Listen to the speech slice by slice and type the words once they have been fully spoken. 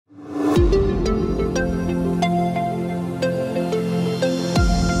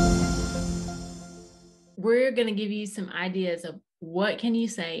we're going to give you some ideas of what can you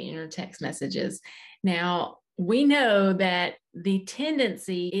say in your text messages. Now, we know that the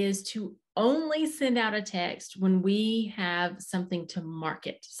tendency is to only send out a text when we have something to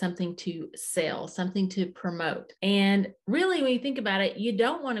market, something to sell, something to promote. And really, when you think about it, you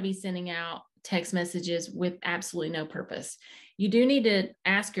don't want to be sending out text messages with absolutely no purpose. You do need to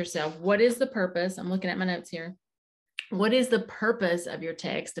ask yourself, what is the purpose? I'm looking at my notes here. What is the purpose of your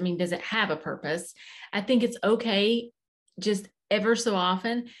text? I mean, does it have a purpose? I think it's okay just ever so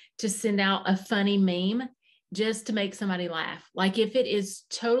often to send out a funny meme just to make somebody laugh. Like if it is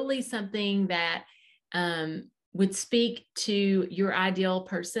totally something that would speak to your ideal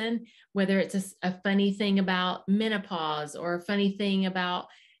person, whether it's a funny thing about menopause or a funny thing about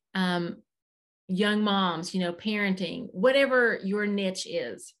young moms, parenting, whatever your niche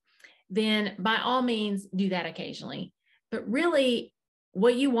is, then by all means do that occasionally. But really,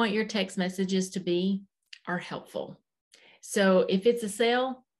 what you want your text messages to be are helpful. So if it's a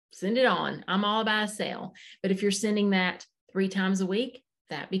sale, send it on. I'm all about a sale. But if you're sending that 3 times a week,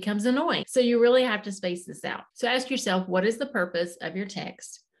 that becomes annoying. So you really have to space this out. So ask yourself, what is the purpose of your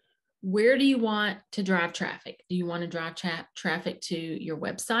text? Where do you want to drive traffic? Do you want to drive traffic to your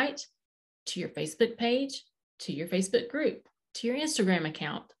website, to your Facebook page, to your Facebook group, to your Instagram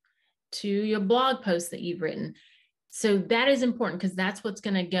account, to your blog posts that you've written? So that is important because that's what's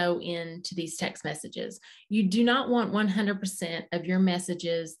going to go into these text messages. You do not want 100% of your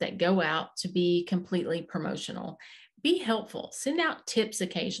messages that go out to be completely promotional. Be helpful. Send out tips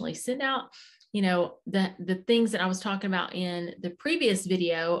occasionally. Send out, the things that I was talking about in the previous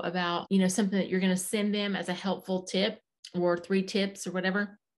video about, something that you're going to send them as a helpful tip or 3 tips or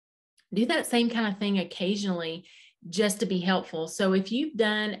whatever. Do that same kind of thing occasionally just to be helpful. So if you've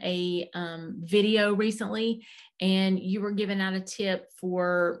done a video recently and you were giving out a tip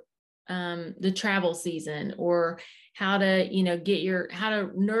for the travel season, or how to, how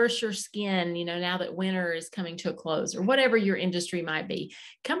to nourish your skin, now that winter is coming to a close, or whatever your industry might be,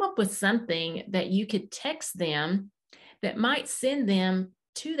 come up with something that you could text them that might send them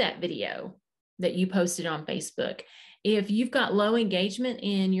to that video that you posted on Facebook. If you've got low engagement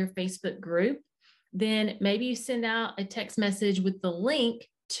in your Facebook group, then maybe you send out a text message with the link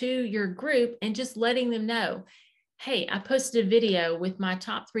to your group and just letting them know, hey, I posted a video with my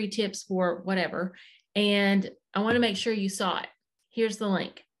top 3 tips for whatever, and I want to make sure you saw it. Here's the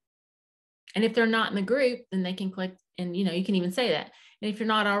link. And if they're not in the group, then they can click, and you can even say that. And if you're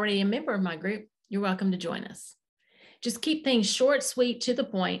not already a member of my group, you're welcome to join us. Just keep things short, sweet, to the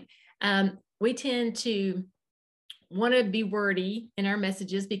point. We tend to want to be wordy in our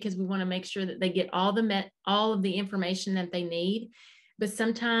messages because we want to make sure that they get all of the information that they need. But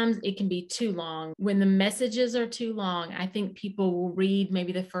sometimes it can be too long. When the messages are too long, I think people will read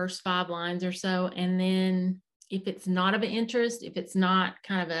maybe the first 5 lines or so. And then if it's not of interest, if it's not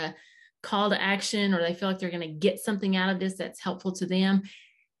kind of a call to action, or they feel like they're going to get something out of this that's helpful to them,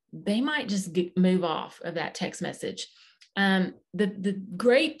 they might just move off of that text message. The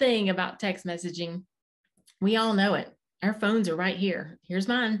great thing about text messaging, we all know it. Our phones are right here. Here's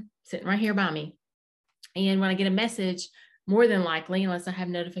mine sitting right here by me. And when I get a message, more than likely, unless I have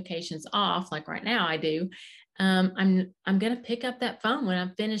notifications off, like right now I do, I'm going to pick up that phone when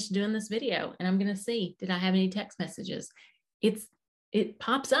I'm finished doing this video, and I'm going to see, did I have any text messages? It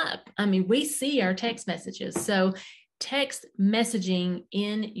pops up. I mean, we see our text messages. So text messaging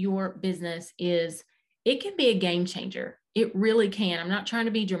in your business it can be a game changer. It really can. I'm not trying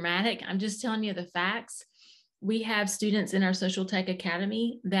to be dramatic. I'm just telling you the facts. We have students in our Social Tech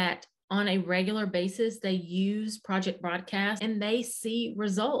Academy that on a regular basis, they use Project Broadcast and they see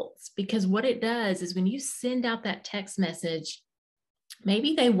results, because what it does is when you send out that text message,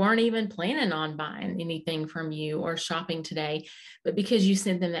 maybe they weren't even planning on buying anything from you or shopping today, but because you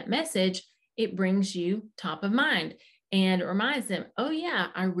send them that message, it brings you top of mind and it reminds them, oh yeah,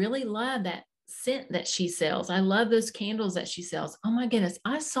 I really love that scent that she sells. I love those candles that she sells. Oh my goodness,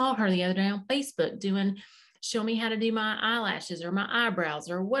 I saw her the other day on Facebook show me how to do my eyelashes or my eyebrows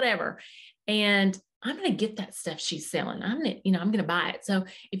or whatever. And I'm going to get that stuff she's selling. I'm going to buy it. So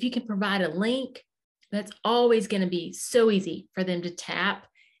if you can provide a link, that's always going to be so easy for them to tap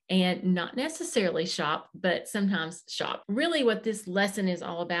and not necessarily shop, but sometimes shop. Really what this lesson is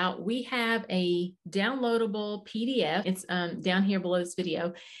all about, we have a downloadable PDF. It's down here below this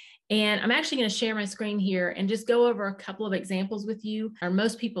video. And I'm actually going to share my screen here and just go over a couple of examples with you. Or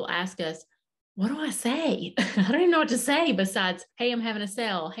most people ask us, what do I say? I don't even know what to say besides, hey, I'm having a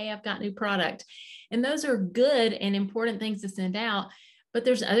sale. Hey, I've got new product. And those are good and important things to send out. But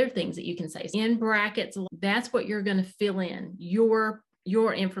there's other things that you can say. In brackets, that's what you're going to fill in, your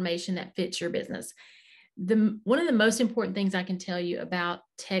information that fits your business. One of the most important things I can tell you about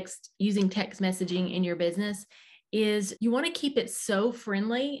using text messaging in your business is you want to keep it so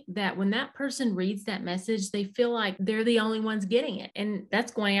friendly that when that person reads that message, they feel like they're the only ones getting it. And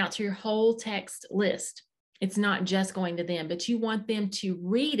that's going out to your whole text list. It's not just going to them, but you want them to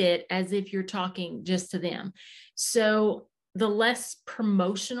read it as if you're talking just to them. So the less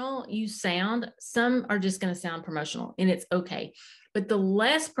promotional you sound, some are just going to sound promotional and it's okay. But the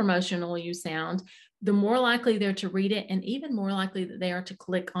less promotional you sound, the more likely they're to read it, and even more likely that they are to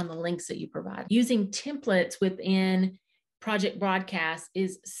click on the links that you provide. Using templates within Project Broadcast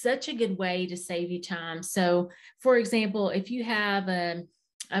is such a good way to save you time. So, for example, if you have a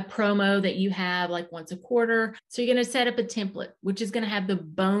promo that you have like once a quarter, so you're going to set up a template, which is going to have the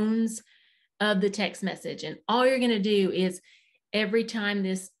bones of the text message. And all you're going to do is every time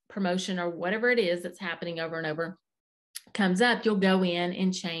this promotion or whatever it is that's happening over and over comes up, you'll go in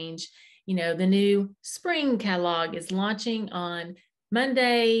and change. The new spring catalog is launching on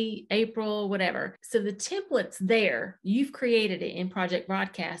Monday, April, whatever. So the template's there. You've created it in Project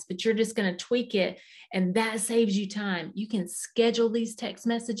Broadcast, but you're just going to tweak it, and that saves you time. You can schedule these text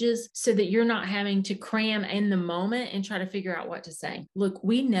messages so that you're not having to cram in the moment and try to figure out what to say. Look,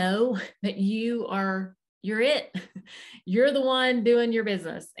 we know that you're it. You're the one doing your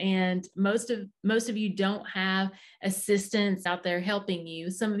business. And most of you don't have assistants out there helping you.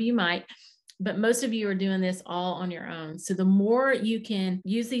 Some of you might, but most of you are doing this all on your own. So the more you can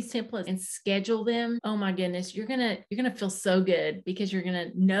use these templates and schedule them, oh my goodness, you're going to feel so good, because you're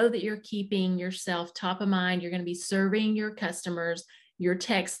going to know that you're keeping yourself top of mind. You're going to be serving your customers, your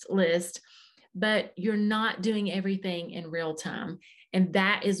text list, but you're not doing everything in real time. And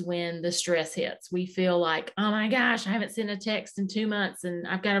that is when the stress hits. We feel like, oh my gosh, I haven't sent a text in 2 months and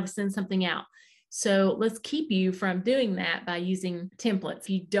I've got to send something out. So let's keep you from doing that by using templates. If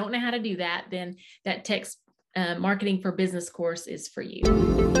you don't know how to do that, then that text marketing for business course is for you.